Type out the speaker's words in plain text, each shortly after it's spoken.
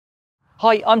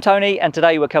Hi, I'm Tony and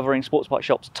today we're covering Sports Bike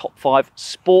Shop's top 5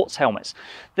 sports helmets.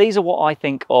 These are what I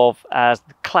think of as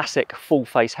the classic full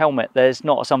face helmet. There's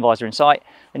not a sun visor in sight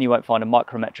and you won't find a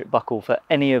micrometric buckle for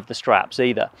any of the straps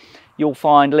either. You'll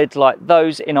find lids like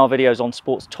those in our videos on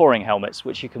sports touring helmets,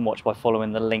 which you can watch by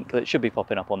following the link that should be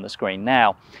popping up on the screen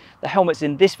now. The helmets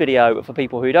in this video are for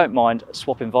people who don't mind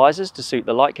swapping visors to suit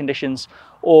the light conditions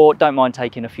or don't mind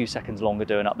taking a few seconds longer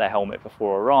doing up their helmet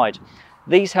before a ride.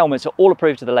 These helmets are all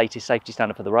approved to the latest safety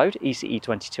standard for the road, ECE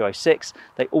 2206.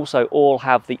 They also all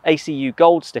have the ACU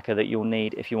Gold sticker that you'll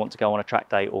need if you want to go on a track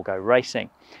day or go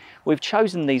racing. We've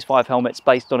chosen these 5 helmets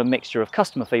based on a mixture of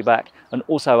customer feedback and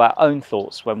also our own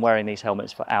thoughts when wearing these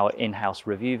helmets for our in-house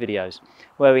review videos.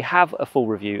 Where we have a full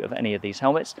review of any of these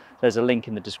helmets, there's a link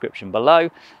in the description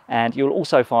below, and you'll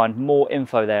also find more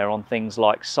info there on things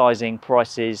like sizing,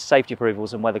 prices, safety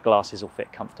approvals and whether glasses will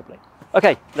fit comfortably.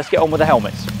 Okay, let's get on with the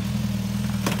helmets.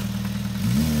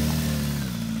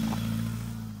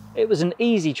 It was an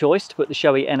easy choice to put the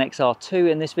Shoei NXR 2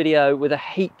 in this video with a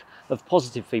heap of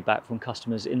positive feedback from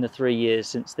customers in the 3 years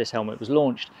since this helmet was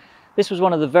launched. This was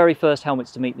one of the very first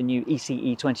helmets to meet the new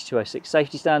ECE 2206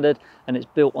 safety standard, and it's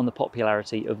built on the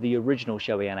popularity of the original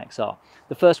Shoei NXR.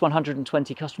 The first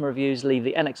 120 customer reviews leave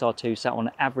the NXR 2 sat on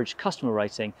an average customer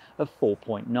rating of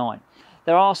 4.9.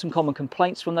 There are some common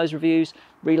complaints from those reviews.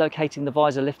 Relocating the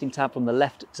visor lifting tab from the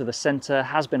left to the centre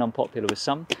has been unpopular with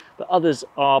some, but others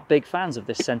are big fans of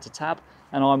this centre tab,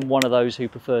 and I'm one of those who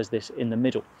prefers this in the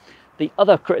middle. The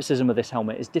other criticism of this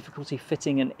helmet is difficulty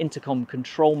fitting an intercom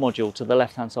control module to the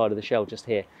left-hand side of the shell just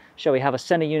here. Shoei have a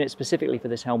centre unit specifically for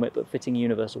this helmet, but fitting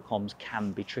universal comms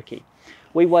can be tricky.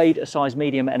 We weighed a size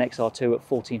medium NXR2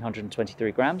 at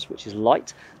 1423 grams, which is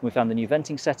light, and we found the new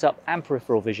venting setup and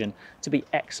peripheral vision to be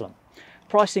excellent.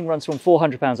 Pricing runs from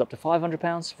 £400 up to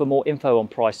 £500. For more info on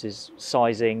prices,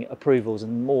 sizing, approvals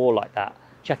and more like that,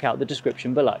 check out the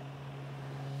description below.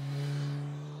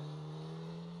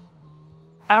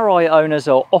 Arai owners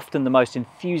are often the most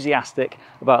enthusiastic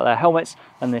about their helmets,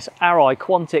 and this Arai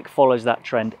Quantic follows that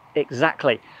trend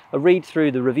exactly. A read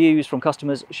through the reviews from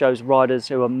customers shows riders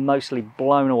who are mostly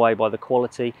blown away by the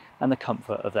quality and the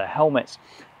comfort of their helmets.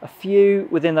 A few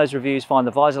within those reviews find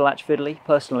the visor latch fiddly.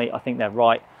 Personally, I think they're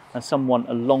right, and some want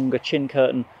a longer chin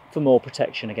curtain for more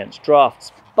protection against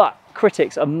drafts. But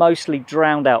critics are mostly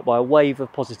drowned out by a wave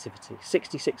of positivity.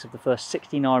 66 of the first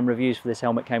 69 reviews for this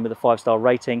helmet came with a 5-star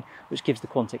rating, which gives the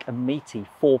Quantic a meaty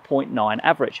 4.9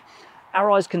 average.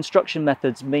 Arai's construction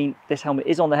methods mean this helmet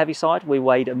is on the heavy side. We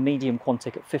weighed a medium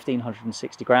Quantic at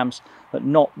 1560 grams, but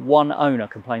not one owner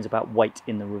complains about weight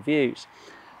in the reviews.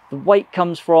 The weight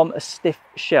comes from a stiff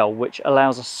shell, which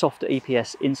allows a softer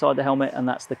EPS inside the helmet, and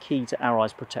that's the key to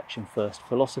Arai's protection first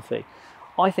philosophy.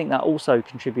 I think that also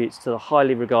contributes to the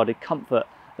highly regarded comfort,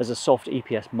 as a soft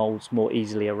EPS moulds more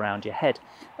easily around your head.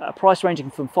 At a price ranging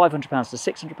from £500 to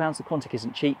 £600, the Quantic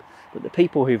isn't cheap, but the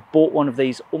people who've bought one of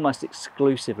these almost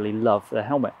exclusively love their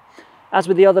helmet. As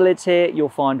with the other lids here, you'll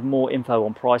find more info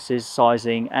on prices,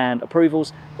 sizing and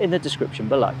approvals in the description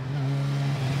below.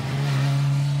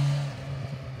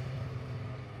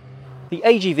 The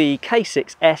AGV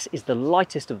K6S is the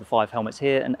lightest of the 5 helmets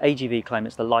here, and AGV claim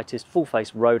it's the lightest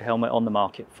full-face road helmet on the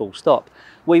market, full stop.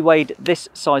 We weighed this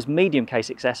size medium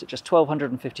K6S at just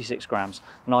 1256 grams,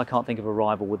 and I can't think of a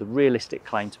rival with a realistic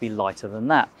claim to be lighter than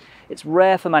that. It's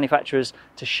rare for manufacturers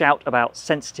to shout about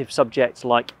sensitive subjects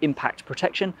like impact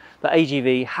protection, but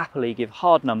AGV happily give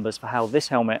hard numbers for how this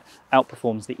helmet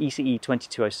outperforms the ECE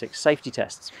 2206 safety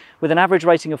tests. With an average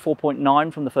rating of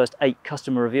 4.9 from the first 8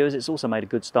 customer reviewers, it's also made a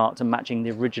good start to matching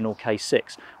the original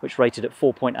K6, which rated at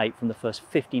 4.8 from the first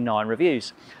 59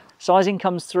 reviews. Sizing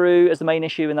comes through as the main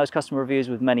issue in those customer reviews,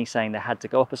 with many saying they had to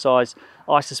go up a size.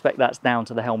 I suspect that's down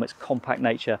to the helmet's compact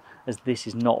nature, as this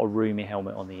is not a roomy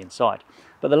helmet on the inside.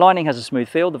 But the lining has a smooth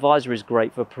feel, the visor is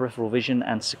great for peripheral vision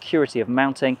and security of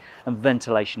mounting, and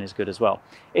ventilation is good as well.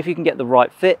 If you can get the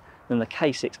right fit, then the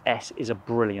K6S is a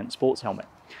brilliant sports helmet.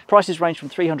 Prices range from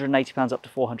 £380 up to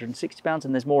 £460,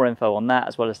 and there's more info on that,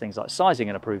 as well as things like sizing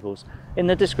and approvals, in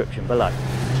the description below.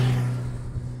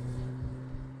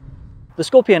 The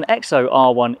Scorpion Exo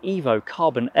R1 Evo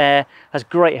Carbon Air has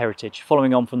great heritage,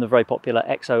 following on from the very popular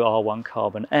Exo R1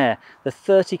 Carbon Air. The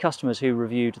 30 customers who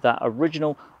reviewed that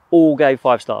original all gave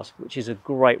 5 stars, which is a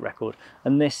great record.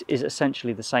 And this is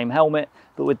essentially the same helmet,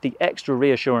 but with the extra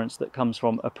reassurance that comes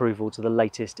from approval to the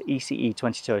latest ECE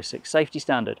 2206 safety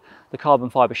standard. The carbon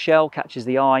fibre shell catches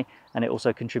the eye, and it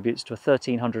also contributes to a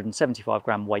 1375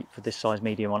 gram weight for this size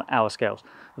medium on our scales.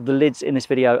 Of the lids in this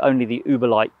video, only the uber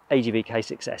light AGV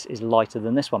K6S is lighter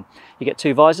than this one. You get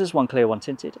 2 visors, one clear, one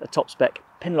tinted, a top spec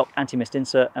pin lock anti-mist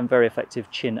insert, and very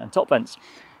effective chin and top vents.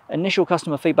 Initial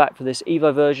customer feedback for this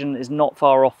Evo version is not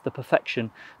far off the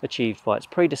perfection achieved by its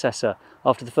predecessor.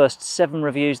 After the first 7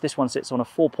 reviews, this one sits on a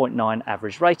 4.9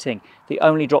 average rating. The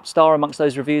only drop star amongst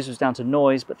those reviews was down to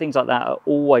noise, but things like that are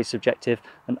always subjective,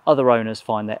 and other owners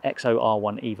find their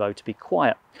XO-R1 Evo to be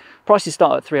quiet. Prices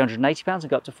start at £380 and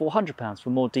go up to £400. For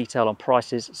more detail on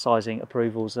prices, sizing,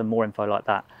 approvals and more info like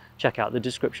that, check out the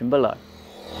description below.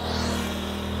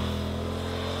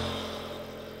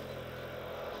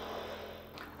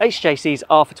 HJC's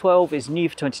R for 12 is new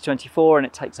for 2024 and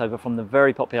it takes over from the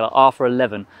very popular R for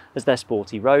 11 as their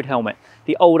sporty road helmet.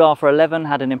 The old R for 11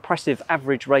 had an impressive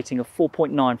average rating of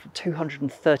 4.9 from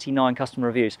 239 customer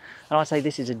reviews, and I'd say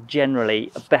this is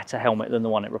generally a better helmet than the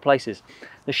one it replaces.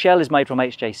 The shell is made from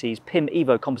HJC's PIM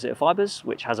Evo composite fibres,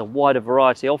 which has a wider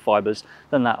variety of fibres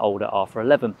than that older R for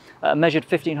 11. Measured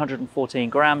 1514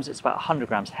 grams, it's about 100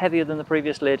 grams heavier than the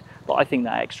previous lid, but I think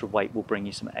that extra weight will bring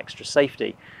you some extra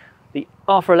safety. The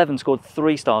R for 11 scored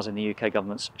 3 stars in the UK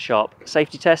government's Sharp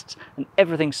safety tests, and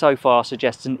everything so far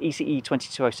suggests an ECE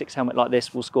 2206 helmet like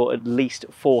this will score at least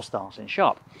 4 stars in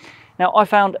Sharp. Now, I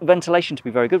found ventilation to be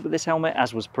very good with this helmet,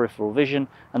 as was peripheral vision,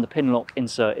 and the pin lock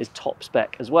insert is top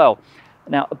spec as well.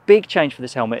 Now, a big change for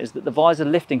this helmet is that the visor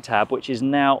lifting tab, which is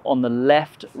now on the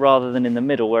left rather than in the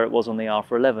middle where it was on the R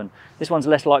for 11. This one's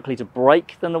less likely to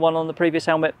break than the one on the previous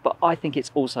helmet, but I think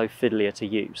it's also fiddlier to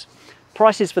use.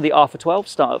 Prices for the R for 12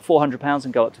 start at £400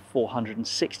 and go up to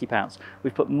 £460.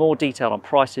 We've put more detail on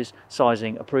prices,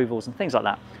 sizing, approvals and things like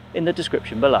that in the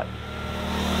description below.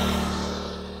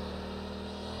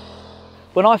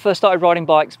 When I first started riding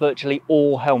bikes, virtually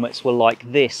all helmets were like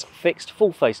this, fixed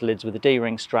full-face lids with a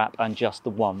D-ring strap and just the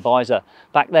one visor.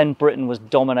 Back then, Britain was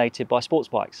dominated by sports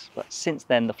bikes, but since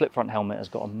then the flip front helmet has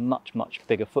got a much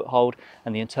bigger foothold,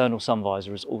 and the internal sun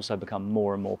visor has also become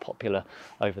more and more popular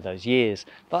over those years.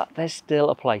 But there's still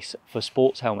a place for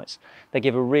sports helmets. They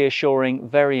give a reassuring,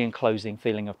 very enclosing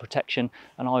feeling of protection,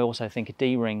 and I also think a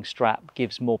D-ring strap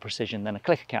gives more precision than a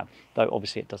clicker can, though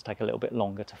obviously it does take a little bit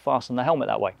longer to fasten the helmet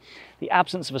that way. The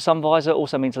absence of a sun visor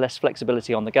also means less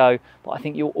flexibility on the go, but I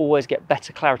think you'll always get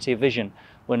better clarity of vision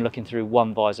when looking through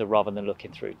one visor rather than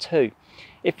looking through 2.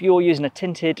 If you're using a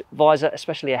tinted visor,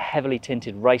 especially a heavily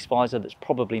tinted race visor that's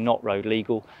probably not road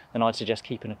legal, then I'd suggest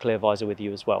keeping a clear visor with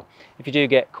you as well. If you do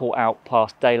get caught out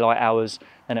past daylight hours,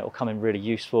 then it will come in really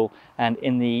useful, and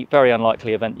in the very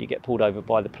unlikely event you get pulled over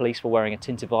by the police for wearing a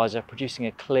tinted visor, producing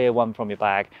a clear one from your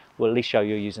bag will at least show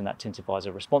you're using that tinted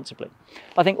visor responsibly.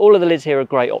 I think all of the lids here are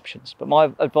great options, but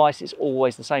my advice is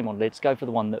always the same on lids: go for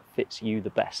the one that fits you the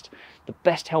best. The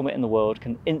best helmet in the world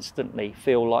can instantly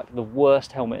feel like the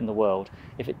worst helmet in the world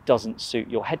if it doesn't suit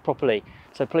your head properly.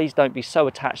 So please don't be so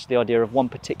attached to the idea of one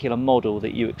particular model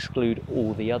that you exclude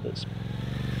all the others.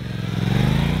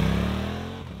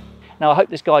 Now, I hope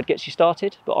this guide gets you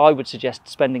started, but I would suggest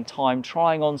spending time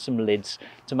trying on some lids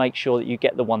to make sure that you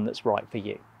get the one that's right for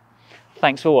you.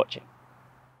 Thanks for watching.